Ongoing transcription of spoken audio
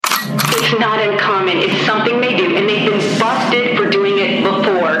It's not uncommon. It's something they do, and they've been busted for doing it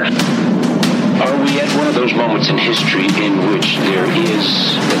before. Are we at one of those moments in history in which there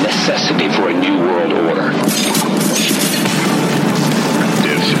is the necessity for a new world order?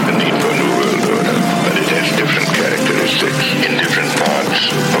 There's a need for a new world order, but it has different characteristics in different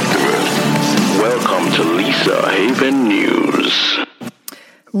parts of the world. Welcome to Lisa Haven News.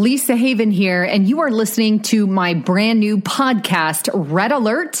 Lisa Haven here, and you are listening to my brand new podcast, Red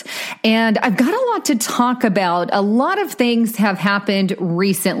Alert. And I've got a lot to talk about. A lot of things have happened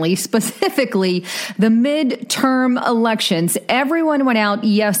recently, specifically the midterm elections. Everyone went out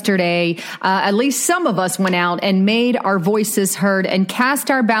yesterday, at least some of us went out and made our voices heard and cast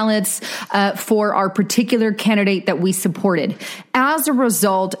our ballots for our particular candidate that we supported. As a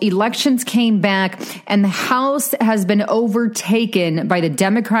result, elections came back and the House has been overtaken by the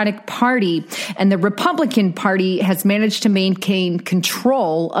Democratic Party, and the Republican Party has managed to maintain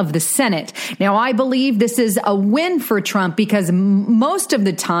control of the Senate. Now, I believe this is a win for Trump because most of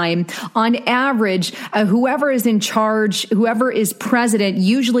the time, on average, whoever is in charge, whoever is president,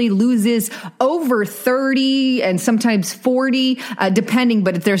 usually loses over 30 and sometimes 40, depending,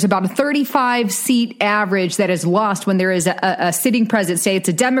 but there's about a 35-seat average that is lost when there is a sitting president. Say it's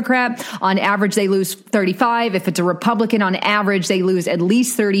a Democrat, on average they lose 35. If it's a Republican, on average they lose at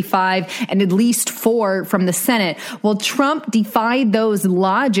least 35 and at least 4 from the Senate. Well, Trump defied those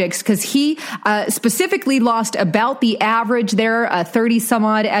logics because he specifically lost about the average there, 30 some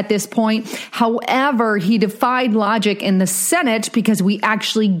odd at this point. However, he defied logic in the Senate because we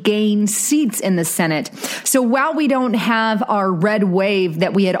actually gained seats in the Senate. So while we don't have our red wave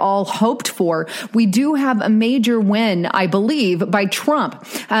that we had all hoped for, we do have a major win, I believe, by Trump,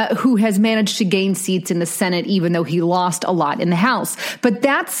 who has managed to gain seats in the Senate, even though he lost a lot in the House. But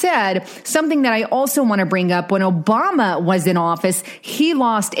that said, something that I also want to bring up, when Obama was in office, he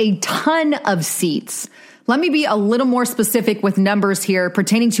lost a ton of seats. Let me be a little more specific with numbers here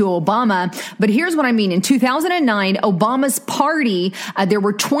pertaining to Obama, but here's what I mean. In 2009, Obama's party, there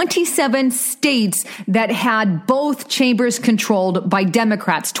were 27 states that had both chambers controlled by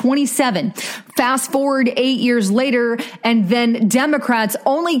Democrats, 27. Fast forward 8 years later, and then Democrats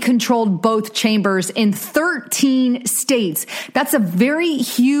only controlled both chambers in 13 states. That's a very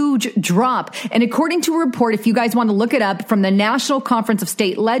huge drop. And according to a report, if you guys want to look it up, from the National Conference of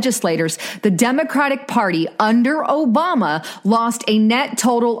State Legislators, the Democratic Party under Obama lost a net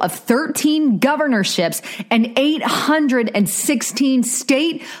total of 13 governorships and 816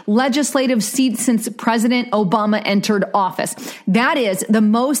 state legislative seats since President Obama entered office. That is the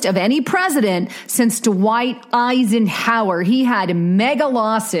most of any president since Dwight Eisenhower. He had mega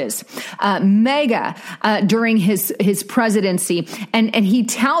losses, during his presidency. And he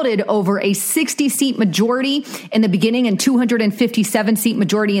touted over a 60-seat majority in the beginning and 257-seat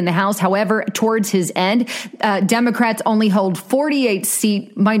majority in the House. However, towards his end, Democrats only hold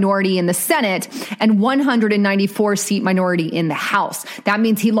 48-seat minority in the Senate and 194-seat minority in the House. That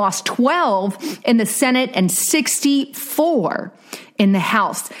means he lost 12 in the Senate and 64 in the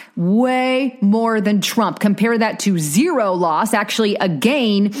House. Way more than Trump. Compare that to 0 loss, actually a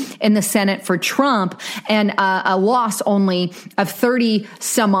gain in the Senate for Trump, and a loss only of 30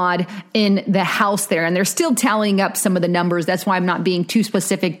 some odd in the House there. And they're still tallying up some of the numbers. That's why I'm not being too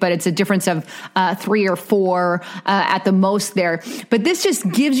specific, but it's a difference of 3 or 4 at the most there. But this just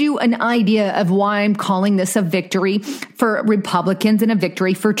gives you an idea of why I'm calling this a victory for Republicans and a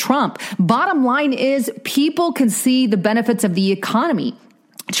victory for Trump. Bottom line is, people can see the benefits of the economy.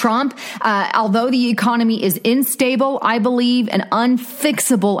 Trump, although the economy is unstable, I believe, and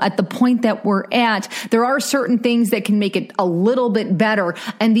unfixable at the point that we're at, there are certain things that can make it a little bit better.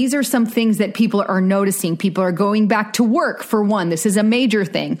 And these are some things that people are noticing. People are going back to work, for one. This is a major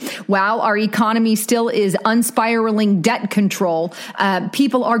thing. While our economy still is unspiraling debt control,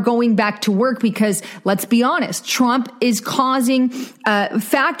 people are going back to work because, let's be honest, Trump is causing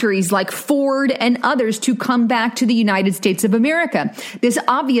factories like Ford and others to come back to the United States of America. This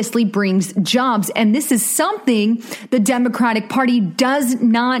obviously brings jobs. And this is something the Democratic Party does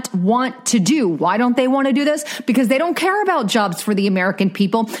not want to do. Why don't they want to do this? Because they don't care about jobs for the American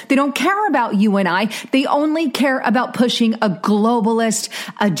people. They don't care about you and I. They only care about pushing a globalist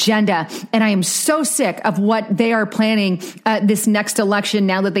agenda. And I am so sick of what they are planning this next election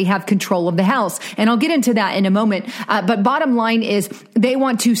now that they have control of the House. And I'll get into that in a moment. But bottom line is, they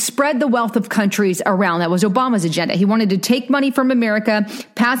want to spread the wealth of countries around. That was Obama's agenda. He wanted to take money from America,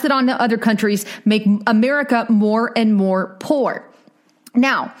 pass it on to other countries, make America more and more poor.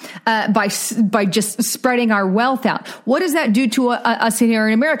 Now, by just spreading our wealth out, what does that do to us here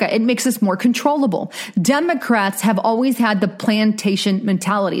in America? It makes us more controllable. Democrats have always had the plantation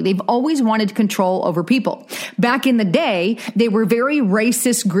mentality. They've always wanted control over people. Back in the day, they were a very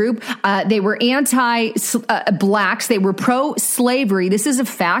racist group. They were anti-blacks. They were pro-slavery. This is a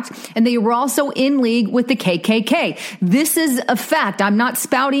fact. And they were also in league with the KKK. This is a fact. I'm not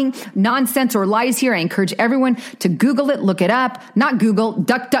spouting nonsense or lies here. I encourage everyone to Google it, look it up, not Google,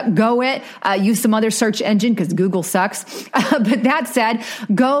 DuckDuckGo it, use some other search engine because Google sucks. But that said,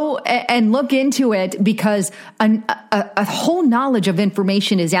 go and look into it because a whole knowledge of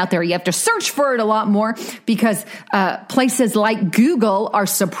information is out there. You have to search for it a lot more because places like Google are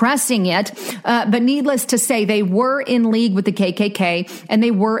suppressing it. But needless to say, they were in league with the KKK and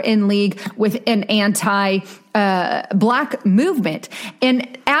they were in league with an anti-black movement.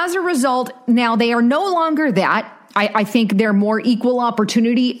 And as a result, now they are no longer that. I think they're more equal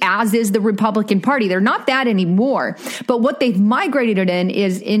opportunity, as is the Republican Party. They're not that anymore. But what they've migrated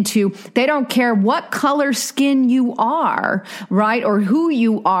it into, they don't care what color skin you are, right? Or who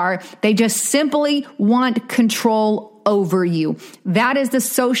you are. They just simply want control over you. That is the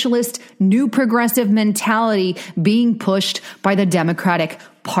socialist, new progressive mentality being pushed by the Democratic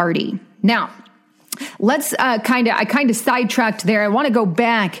Party. Now, let's I kind of sidetracked there. I want to go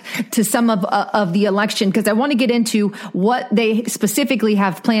back to some of the election because I want to get into what they specifically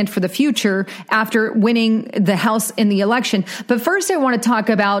have planned for the future after winning the House in the election. But first, I want to talk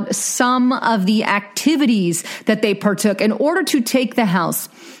about some of the activities that they partook in order to take the House.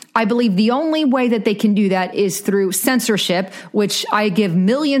 I believe the only way that they can do that is through censorship, which I give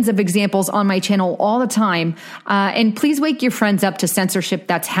millions of examples on my channel all the time. And please wake your friends up to censorship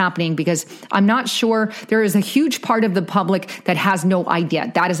that's happening because I'm not sure there is a huge part of the public that has no idea.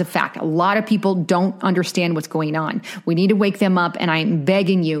 That is a fact. A lot of people don't understand what's going on. We need to wake them up, and I'm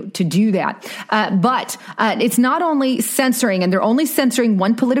begging you to do that. But it's not only censoring, and they're only censoring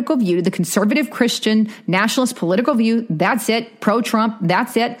one political view, the conservative Christian nationalist political view. That's it. Pro-Trump.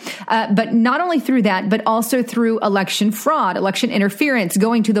 That's it. But not only through that, but also through election fraud, election interference,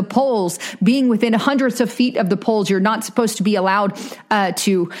 going to the polls, being within hundreds of feet of the polls. You're not supposed to be allowed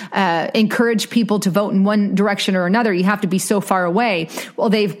to encourage people to vote in one direction or another. You have to be so far away.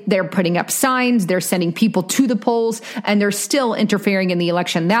 Well, they're putting up signs, they're sending people to the polls, and they're still interfering in the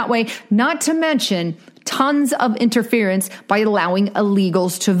election that way. Not to mention tons of interference by allowing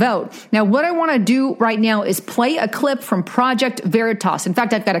illegals to vote. Now, what I want to do right now is play a clip from Project Veritas. In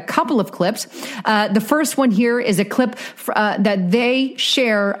fact, I've got a couple of clips. The first one here is a clip that they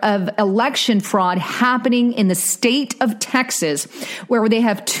share of election fraud happening in the state of Texas, where they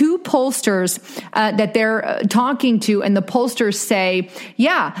have two pollsters that they're talking to, and the pollsters say,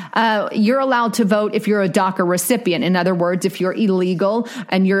 you're allowed to vote if you're a DACA recipient. In other words, if you're illegal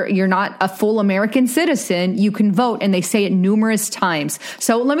and you're not a full American citizen, you can vote. And they say it numerous times.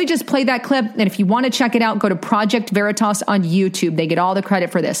 So let me just play that clip. And if you want to check it out, go to Project Veritas on YouTube. They get all the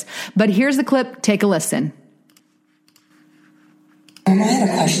credit for this. But here's the clip. Take a listen. I had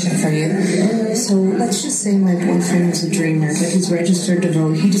a question for you. So let's just say my boyfriend is a dreamer, but he's registered to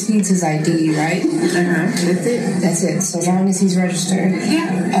vote. He just needs his ID, right? That's it. That's it. So long as he's registered.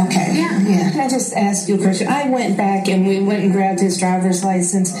 Yeah. Okay. Yeah. I just asked you a question. I went back and we went and grabbed his driver's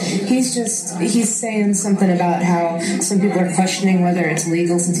license. He's saying something about how some people are questioning whether it's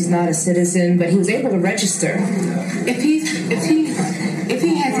legal since he's not a citizen, but he was able to register. If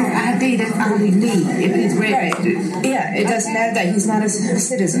he has his ID, that's all we need. If he's registered. Right. Yeah, it doesn't matter that he's not a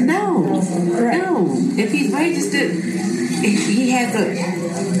citizen. No. Right. No. If he's registered, he has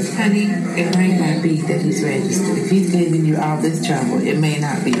honey, it may not be that he's registered. If he's giving you all this trouble, it may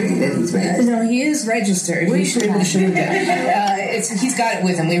not be that he's registered. No, he is registered. We should be able to show that. He's got it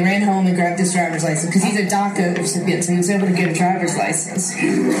with him. We ran home and grabbed his driver's license because he's a DACA recipient, so he was able to get a driver's license.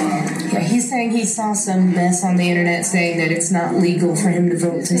 Yeah, he's saying he saw some mess on the internet saying that it's not legal for him to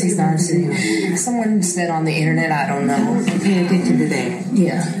vote since he's not a citizen. Someone said on the internet, I don't know. Pay attention to that.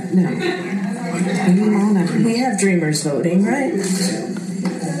 Yeah. No. We have dreamers voting, right?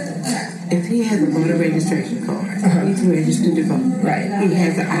 If he has a voter registration card, he's registered to vote. Right. He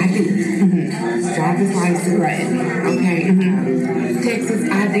has an ID. Driver's license. Right. Okay. Texas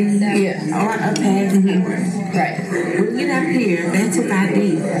ID. Yeah. Or a passport. Right. When we get up here, that's his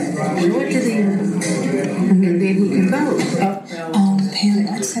ID. Show it to them, and then he can vote. Pam,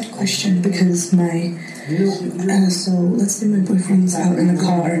 what's that question? Because so let's say my boyfriend's out in the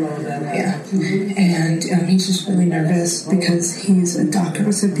car, and he's just really nervous because he's a DACA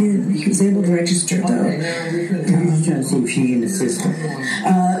recipient. He was able to register though. I'm trying to see if she's in the system.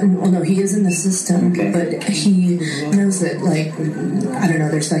 Well, no, he is in the system, but he knows that, like, I don't know,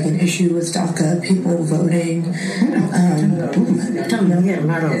 there's like an issue with DACA, people voting.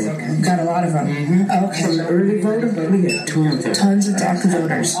 Got a lot of them. Okay. From the early voter, we get Tons of DACA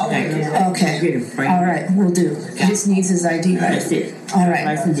voters. Okay. All right, we'll do. He just needs his ID, right? That's it. All right.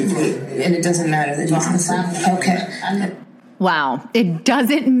 License is it. And it doesn't matter that he's Muslim. Okay. Wow. It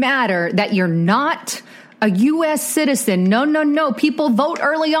doesn't matter that you're not a U.S. citizen. No. People vote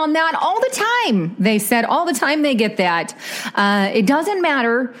early on that all the time. They said all the time they get that. It doesn't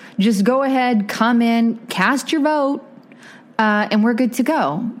matter. Just go ahead, come in, cast your vote, and we're good to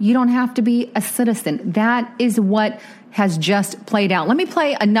go. You don't have to be a citizen. That is what has just played out. Let me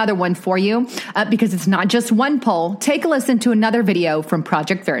play another one for you because it's not just one poll. Take a listen to another video from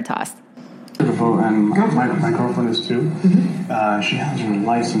Project Veritas. To vote, and my girlfriend is too. Mm-hmm. She has her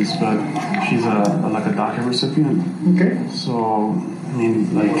license, but she's like a DACA recipient. Okay. So I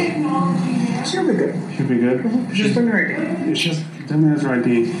mean, like, she'll be good. She'll be good. Mm-hmm. She's been her ID. She definitely has her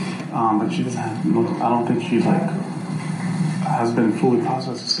ID, but she doesn't have. I don't think she has been fully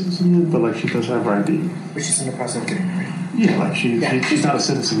processed as a citizen yet. But like, she does have her ID. But she's in the process of getting her ID. Yeah, like she's not a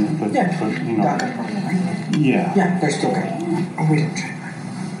citizen yet, but you know. DACA. Yeah, they're still good. Oh, we didn't check.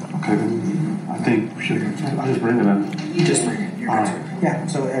 Okay, then I think we should. I'll just bring it in. Just bring it. You're all right. Yeah.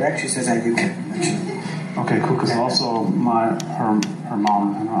 So it actually says that you can. Actually. Okay, cool. Because also her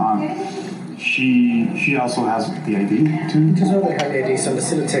mom and her aunt, she also has the ID too. Because all they have the ID. So the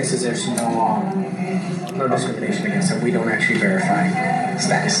state of Texas, there's no discrimination against them. We don't actually verify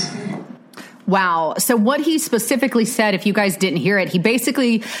status. Wow. So what he specifically said, if you guys didn't hear it,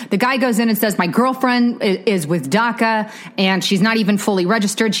 the guy goes in and says, my girlfriend is with DACA and she's not even fully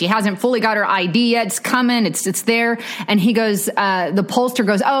registered. She hasn't fully got her ID yet. It's coming. It's there. And he goes, the pollster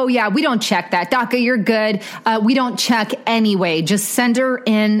goes, oh yeah, we don't check that. DACA, you're good. We don't check anyway. Just send her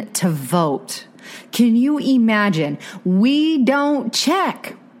in to vote. Can you imagine? We don't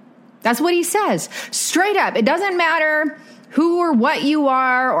check. That's what he says. Straight up. It doesn't matter who or what you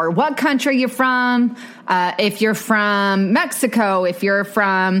are or what country you're from. If you're from Mexico, if you're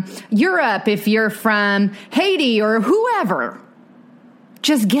from Europe, if you're from Haiti or whoever,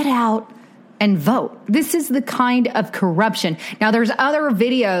 just get out and vote. This is the kind of corruption. Now, there's other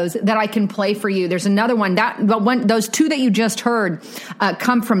videos that I can play for you. There's another one. Those two that you just heard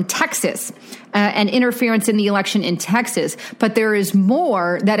come from Texas and interference in the election in Texas. But there is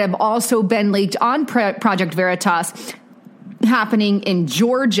more that have also been leaked on Project Veritas happening in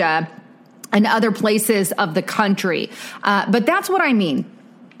Georgia and other places of the country. But that's what I mean.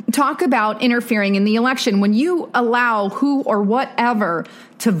 Talk about interfering in the election. When you allow who or whatever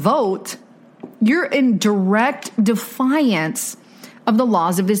to vote, you're in direct defiance of the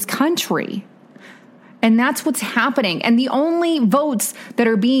laws of this country. And that's what's happening. And the only votes that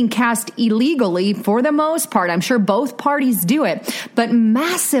are being cast illegally, for the most part, I'm sure both parties do it, but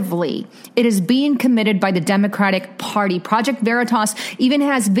massively, it is being committed by the Democratic Party. Project Veritas even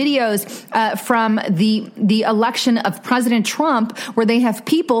has videos from the election of President Trump where they have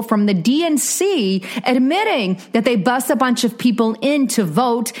people from the DNC admitting that they bus a bunch of people in to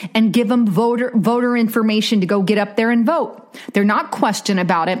vote and give them voter information to go get up there and vote. They're not questioned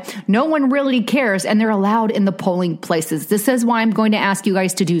about it. No one really cares, and they're allowed in the polling places. This is why I'm going to ask you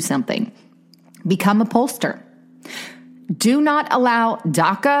guys to do something. Become a pollster. Do not allow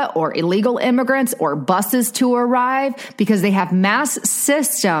DACA or illegal immigrants or buses to arrive because they have mass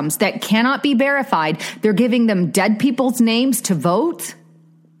systems that cannot be verified. They're giving them dead people's names to vote.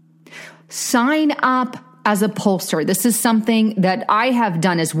 Sign up as a pollster. This is something that I have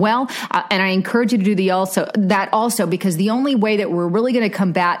done as well. And I encourage you to do that also, because the only way that we're really going to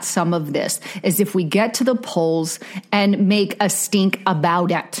combat some of this is if we get to the polls and make a stink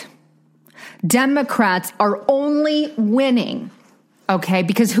about it. Democrats are only winning, okay,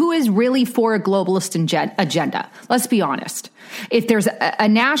 because who is really for a globalist agenda? Let's be honest. If there's a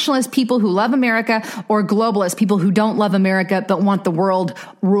nationalist, people who love America, or globalist, people who don't love America but want the world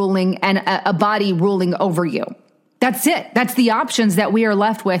ruling and a body ruling over you. That's it. That's the options that we are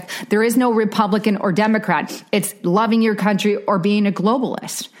left with. There is no Republican or Democrat. It's loving your country or being a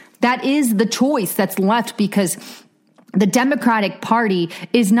globalist. That is the choice that's left, because the Democratic Party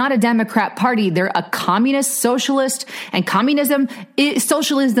is not a Democrat party. They're a communist socialist, and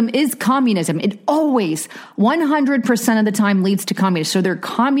socialism is communism. It always 100% of the time leads to communism. So they're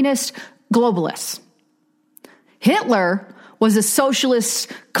communist globalists. Hitler was a socialist,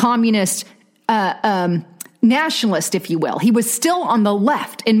 communist, nationalist, if you will. He was still on the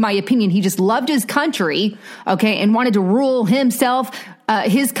left, in my opinion. He just loved his country, okay, and wanted to rule himself,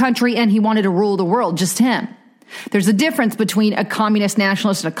 his country, and he wanted to rule the world, just him. There's a difference between a communist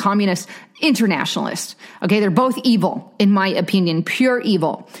nationalist and a communist internationalist. Okay, they're both evil, in my opinion, pure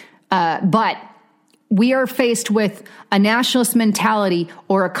evil. But we are faced with a nationalist mentality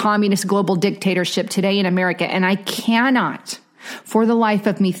or a communist global dictatorship today in America, and I cannot, for the life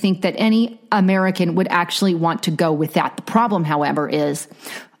of me, think that any American would actually want to go with that. The problem, however, is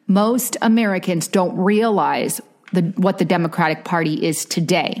most Americans don't realize what the Democratic Party is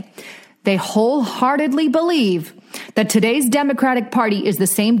today. They wholeheartedly believe that today's Democratic Party is the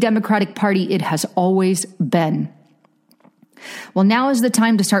same Democratic Party it has always been. Well, now is the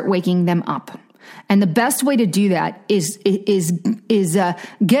time to start waking them up. And the best way to do that is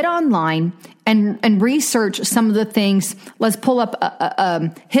get online and research some of the things. Let's pull up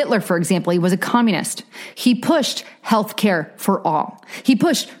Hitler, for example. He was a communist. He pushed health care for all. He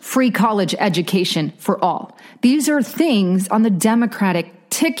pushed free college education for all. These are things on the Democratic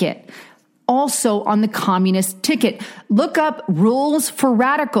ticket. Also on the communist ticket. Look up Rules for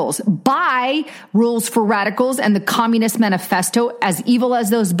Radicals. Buy Rules for Radicals and the Communist Manifesto. As evil as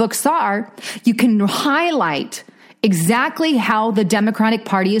those books are, you can highlight exactly how the Democratic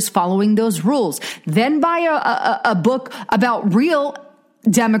Party is following those rules. Then buy a book about real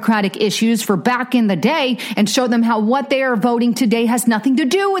Democratic issues for back in the day and show them how what they are voting today has nothing to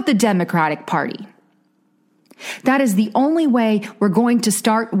do with the Democratic Party. That is the only way we're going to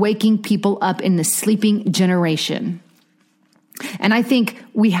start waking people up in the sleeping generation. And I think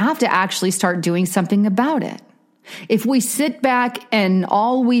we have to actually start doing something about it. If we sit back and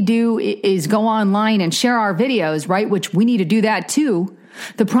all we do is go online and share our videos, right, which we need to do that too,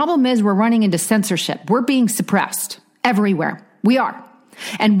 the problem is we're running into censorship. We're being suppressed everywhere. We are.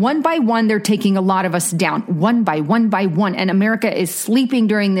 And one by one, they're taking a lot of us down, one by one. And America is sleeping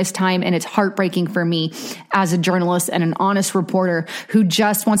during this time. And it's heartbreaking for me as a journalist and an honest reporter who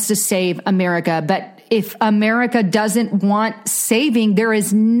just wants to save America. But if America doesn't want saving, there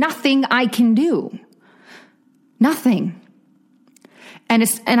is nothing I can do. Nothing. And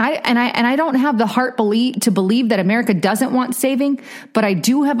I don't have the heart to believe that America doesn't want saving, but I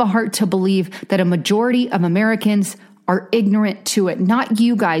do have a heart to believe that a majority of Americans are ignorant to it. Not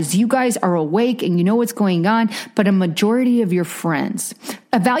you guys. You guys are awake and you know what's going on, but a majority of your friends.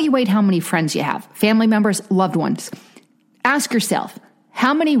 Evaluate how many friends you have, family members, loved ones. Ask yourself,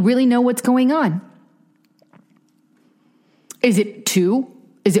 how many really know what's going on? Is it 2?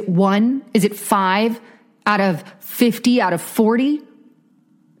 Is it 1? Is it 5 out of 50, out of 40?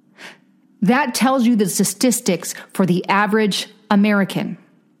 That tells you the statistics for the average American.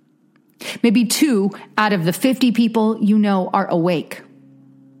 Maybe 2 out of the 50 people you know are awake.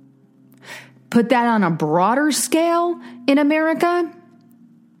 Put that on a broader scale in America,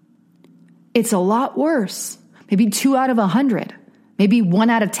 it's a lot worse. Maybe 2 out of 100, maybe 1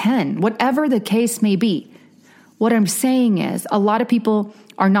 out of 10, whatever the case may be. What I'm saying is a lot of people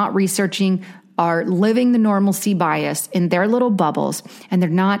are not researching, are living the normalcy bias in their little bubbles, and they're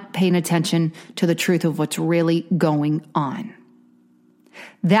not paying attention to the truth of what's really going on.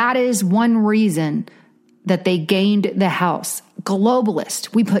 That is one reason that they gained the House.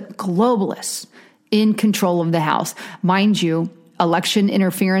 Globalist. We put globalists in control of the House. Mind you, election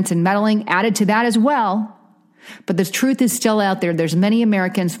interference and meddling added to that as well. But the truth is still out there. There's many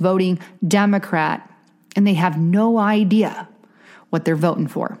Americans voting Democrat, and they have no idea what they're voting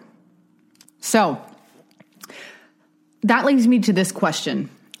for. So that leads me to this question.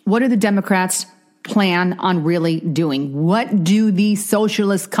 What do the Democrats plan on really doing? What do the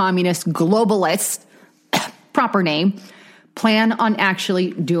socialist, communist, globalists, proper name, plan on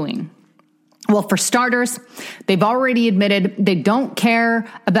actually doing? Well, for starters, they've already admitted they don't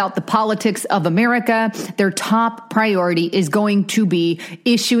care about the politics of America. Their top priority is going to be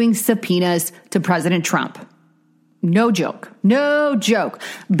issuing subpoenas to President Trump. No joke. No joke.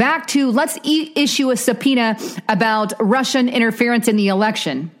 Back to let's issue a subpoena about Russian interference in the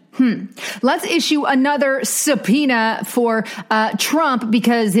election. Let's issue another subpoena for Trump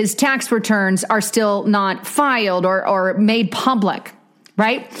because his tax returns are still not filed or made public,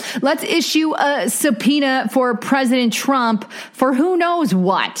 right? Let's issue a subpoena for President Trump for who knows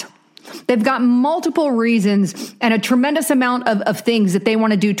what. They've got multiple reasons and a tremendous amount of things that they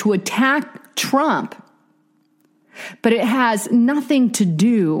want to do to attack Trump. But it has nothing to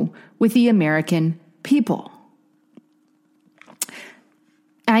do with the American people.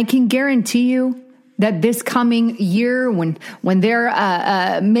 I can guarantee you that this coming year, when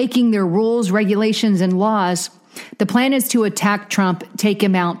they're making their rules, regulations, and laws, the plan is to attack Trump, take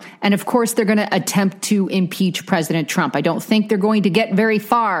him out, and of course they're going to attempt to impeach President Trump. I don't think they're going to get very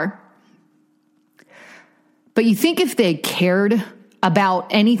far. But you think if they cared about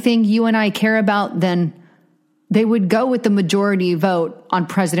anything you and I care about, then they would go with the majority vote on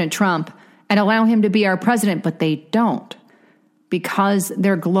President Trump and allow him to be our president, but they don't because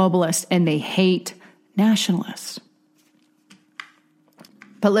they're globalists and they hate nationalists.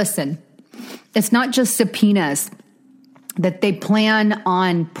 But listen, it's not just subpoenas that they plan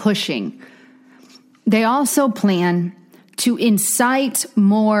on pushing. They also plan to incite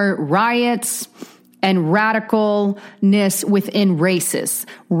more riots and radicalness within races,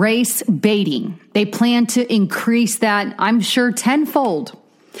 race baiting. They plan to increase that, I'm sure, tenfold.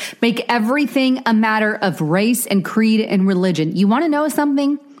 Make everything a matter of race and creed and religion. You want to know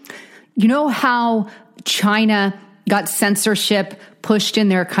something? You know how China got censorship pushed in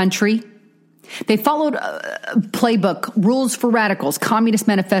their country? They followed a playbook, rules for radicals, Communist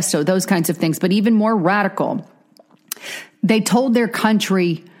Manifesto, those kinds of things, but even more radical. They told their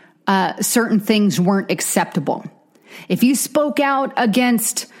country certain things weren't acceptable. If you spoke out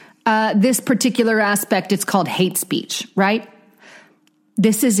against this particular aspect, it's called hate speech, right?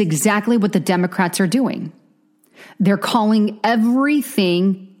 This is exactly what the Democrats are doing. They're calling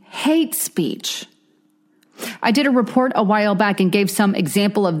everything hate speech. I did a report a while back and gave some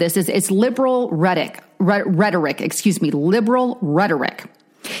example of this. It's liberal rhetoric, liberal rhetoric.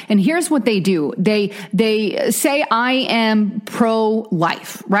 And here's what they do. They say, I am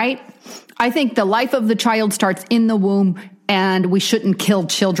pro-life, right? I think the life of the child starts in the womb and we shouldn't kill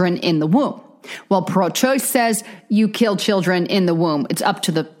children in the womb. Well, pro-choice says you kill children in the womb. It's up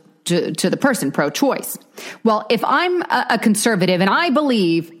to the person, pro-choice. Well, if I'm a conservative and I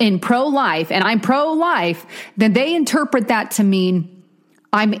believe in pro-life and I'm pro-life, then they interpret that to mean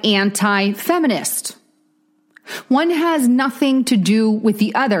I'm anti-feminist. One has nothing to do with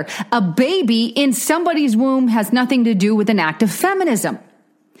the other. A baby in somebody's womb has nothing to do with an act of feminism.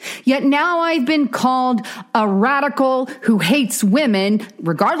 Yet now I've been called a radical who hates women,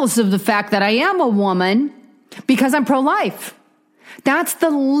 regardless of the fact that I am a woman, because I'm pro-life. That's the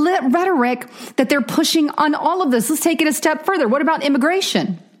rhetoric that they're pushing on all of this. Let's take it a step further. What about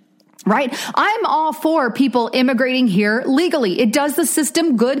immigration? Right? I'm all for people immigrating here legally. It does the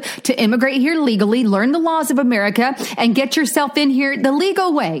system good to immigrate here legally, learn the laws of America, and get yourself in here the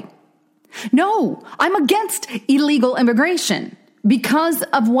legal way. No, I'm against illegal immigration because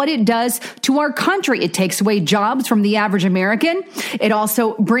of what it does to our country. It takes away jobs from the average American. It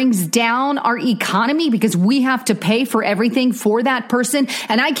also brings down our economy because we have to pay for everything for that person.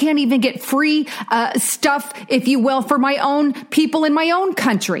 And I can't even get free stuff, if you will, for my own people in my own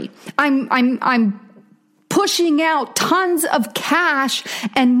country. I'm pushing out tons of cash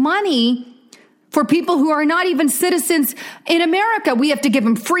and money for people who are not even citizens in America. We have to give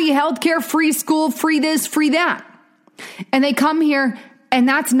them free healthcare, free school, free this, free that. And they come here, and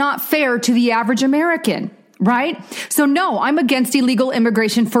that's not fair to the average American, right? So no, I'm against illegal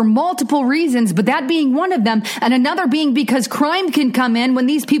immigration for multiple reasons, but that being one of them, and another being because crime can come in when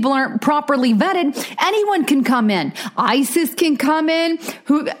these people aren't properly vetted. Anyone can come in. ISIS can come in.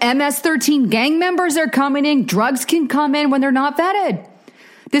 MS-13 gang members are coming in. Drugs can come in when they're not vetted.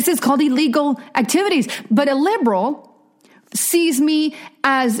 This is called illegal activities. But a liberal sees me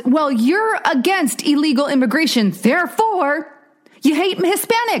as, well, you're against illegal immigration, therefore you hate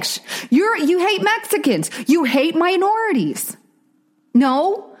Hispanics, you hate Mexicans, you hate minorities.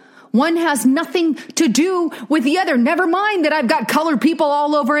 No, one has nothing to do with the other. Never mind that I've got colored people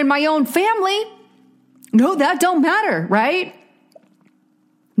all over in my own family. No, that don't matter, right?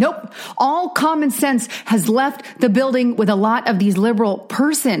 Nope. All common sense has left the building with a lot of these liberal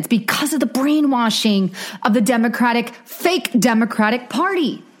persons because of the brainwashing of the fake Democratic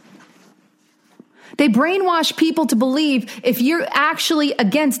Party. They brainwash people to believe if you're actually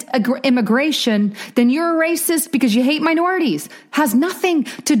against immigration, then you're a racist because you hate minorities. Has nothing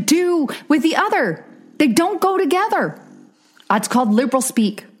to do with the other. They don't go together. That's called liberal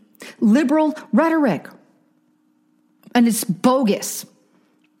speak, liberal rhetoric. And it's bogus.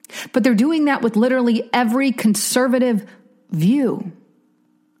 But they're doing that with literally every conservative view.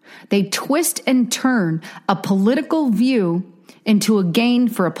 They twist and turn a political view into a gain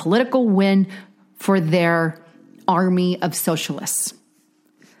for a political win for their army of socialists.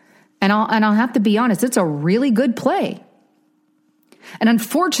 And I'll have to be honest, it's a really good play. And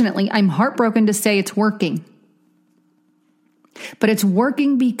unfortunately, I'm heartbroken to say it's working. But it's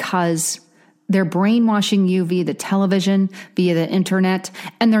working because they're brainwashing you via the television, via the internet,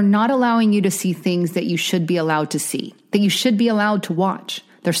 and they're not allowing you to see things that you should be allowed to see, that you should be allowed to watch.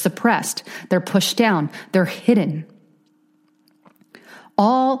 They're suppressed. They're pushed down. They're hidden.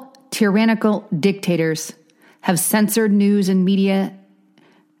 All tyrannical dictators have censored news and media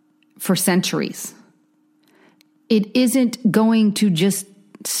for centuries. It isn't going to just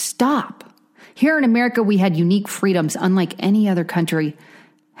stop. Here in America, we had unique freedoms unlike any other country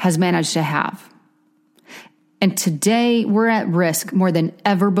has managed to have. And today, we're at risk more than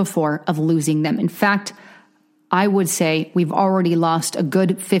ever before of losing them. In fact, I would say we've already lost a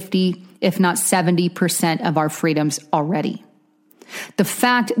good 50, if not 70% of our freedoms already. The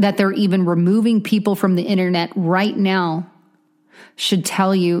fact that they're even removing people from the internet right now should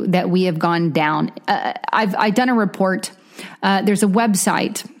tell you that we have gone down. I've done a report. There's a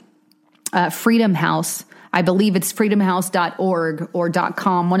website, Freedom House. I believe it's freedomhouse.org or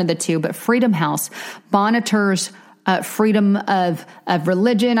 .com, one of the two, but Freedom House monitors freedom of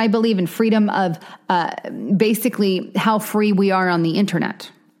religion, I believe, and freedom of basically how free we are on the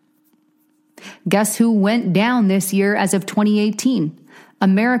internet. Guess who went down this year as of 2018?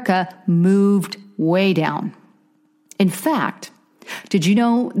 America moved way down. In fact, did you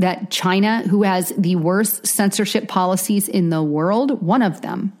know that China, who has the worst censorship policies in the world, one of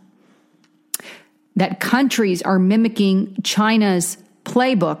them, that countries are mimicking China's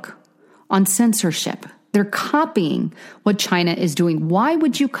playbook on censorship? They're copying what China is doing. Why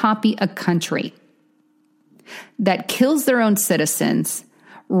would you copy a country that kills their own citizens,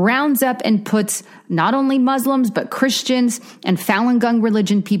 rounds up and puts not only Muslims, but Christians and Falun Gong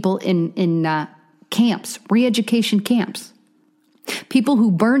religion people in camps, re-education camps? People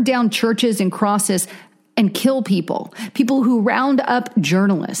who burn down churches and crosses and kill people who round up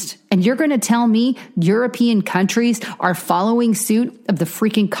journalists. And you're going to tell me European countries are following suit of the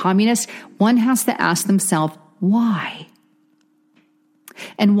freaking communists? One has to ask themselves, why?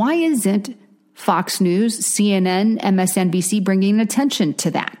 And why isn't Fox News, CNN, MSNBC bringing attention to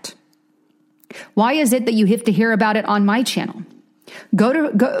that? Why is it that you have to hear about it on my channel? Go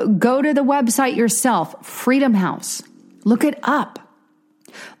to the website yourself, Freedom House. Look it up.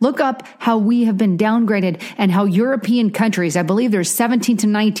 Look up how we have been downgraded and how European countries, I believe there's 17 to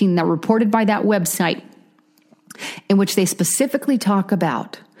 19 that reported by that website, in which they specifically talk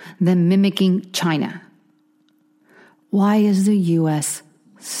about them mimicking China. Why is the U.S.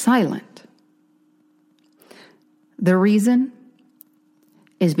 silent? The reason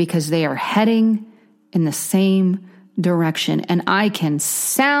is because they are heading in the same direction. And I can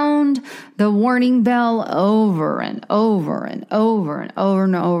sound the warning bell over and over and over and over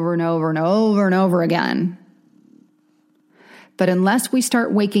and over and over and over and over again. But unless we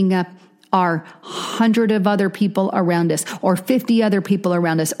start waking up our 100 of other people around us, or 50 other people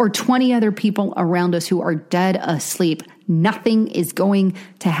around us, or 20 other people around us who are dead asleep, nothing is going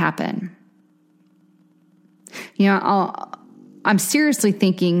to happen. You know, I'm seriously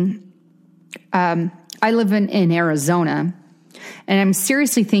thinking, I live in Arizona, and I'm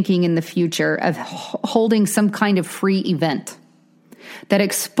seriously thinking in the future of holding some kind of free event that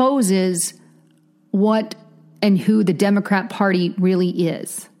exposes what and who the Democrat Party really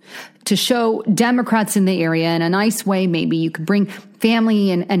is. To show Democrats in the area in a nice way, maybe you could bring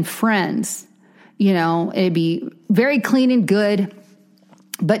family and friends. You know, it'd be very clean and good,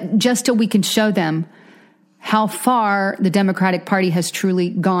 but just so we can show them how far the Democratic Party has truly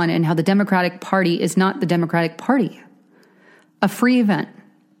gone and how the Democratic Party is not the Democratic Party. A free event.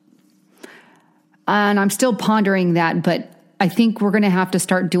 And I'm still pondering that, but I think we're going to have to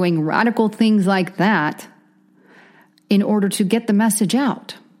start doing radical things like that in order to get the message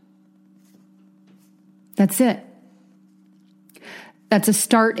out. That's it. That's a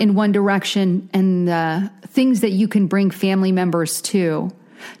start in one direction, and things that you can bring family members to,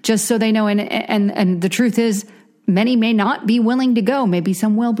 just so they know. And the truth is, many may not be willing to go. Maybe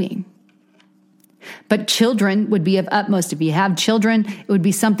some will be. But children would be of utmost. If you have children, it would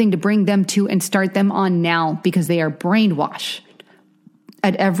be something to bring them to and start them on now, because they are brainwashed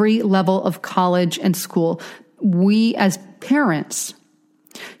at every level of college and school. We as parents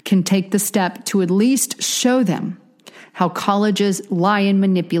can take the step to at least show them how colleges lie and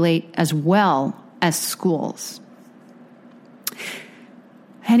manipulate as well as schools.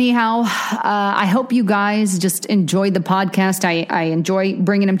 Anyhow, I hope you guys just enjoyed the podcast. I enjoy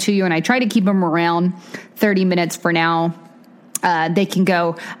bringing them to you, and I try to keep them around 30 minutes for now. They can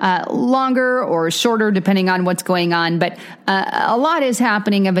go longer or shorter depending on what's going on. But a lot is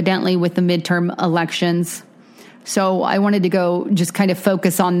happening, evidently, with the midterm elections. So I wanted to go just kind of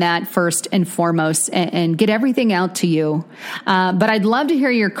focus on that first and foremost and get everything out to you. But I'd love to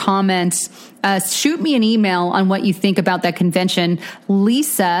hear your comments. Shoot me an email on what you think about that convention.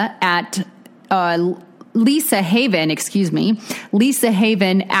 Lisa Haven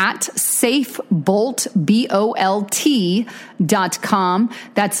at safebolt.com.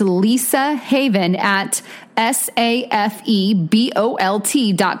 That's Lisa Haven at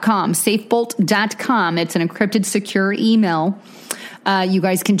safebolt.com, safebolt.com. It's an encrypted, secure email. You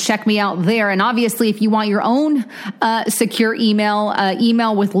guys can check me out there. And obviously, if you want your own secure email,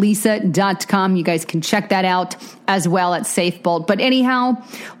 emailwithlisa.com, you guys can check that out as well at SafeBolt. But anyhow,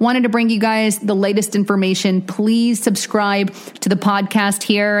 wanted to bring you guys the latest information. Please subscribe to the podcast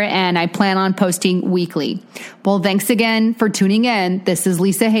here, and I plan on posting weekly. Well, thanks again for tuning in. This is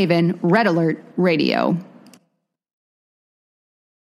Lisa Haven, Red Alert Radio.